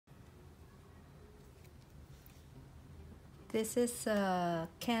This is a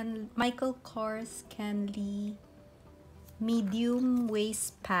Michael Kors Canly medium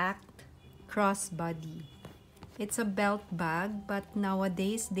waist packed crossbody. It's a belt bag, but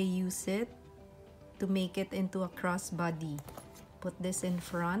nowadays they use it to make it into a crossbody. Put this in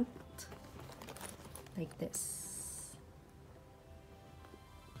front like this,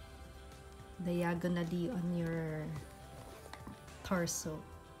 diagonally on your torso.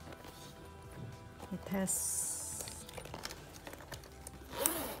 It has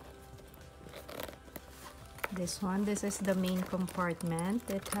this one. This is the main compartment.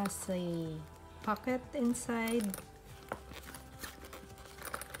 It has a pocket inside.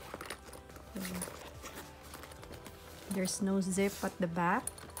 There's no zip at the back,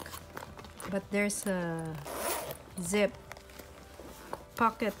 but there's a zip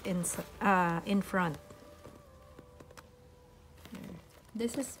pocket in front.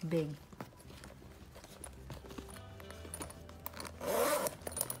 This is big.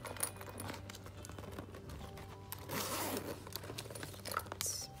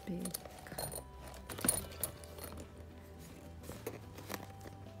 It's big.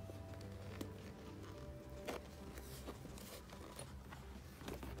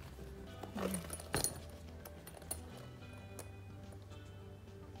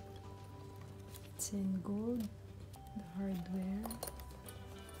 It's in gold, the hardware.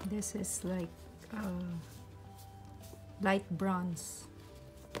 This is like light bronze,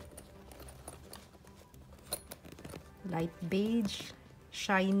 light beige,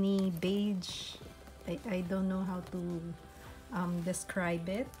 shiny beige. I don't know how to describe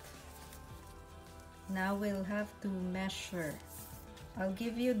it. Now we'll have to measure. I'll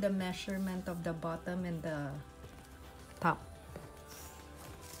give you the measurement of the bottom and the top.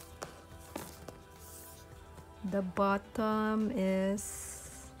 The bottom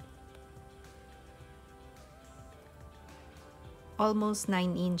is almost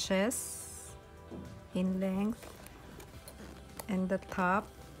 9 inches in length, and the top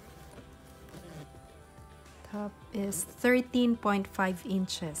is 13.5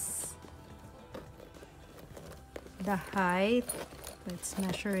 inches. The height, let's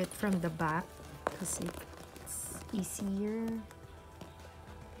measure it from the back because it's easier.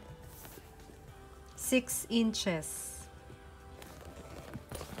 6 inches.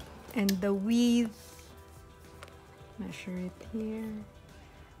 And the width, measure it here,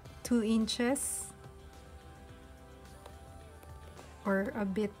 2 inches or a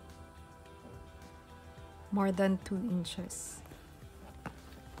bit more than 2 inches.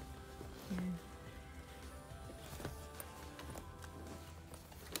 Here.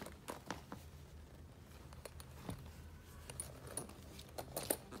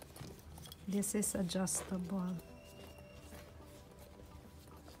 This is adjustable.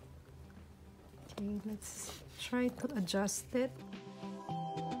 Okay, let's try to adjust it.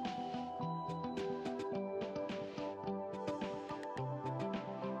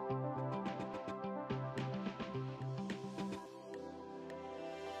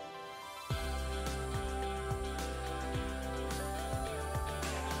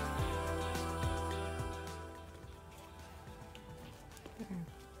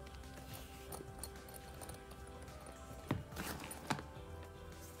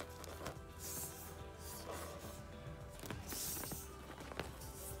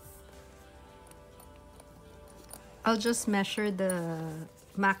 I'll just measure the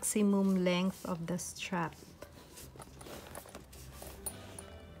maximum length of the strap.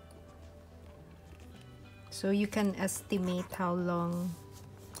 So you can estimate how long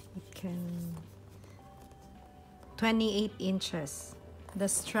it can. 28 inches. The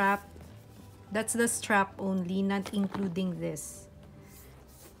strap, that's the strap only, not including this.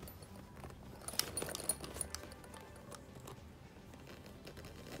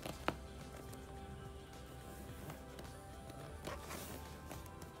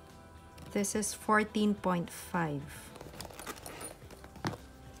 This is 14.5.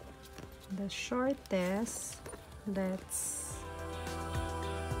 The shortest, let's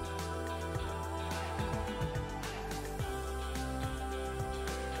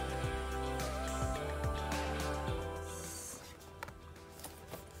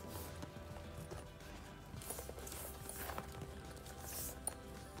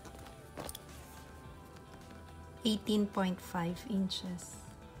 (18.5 inches).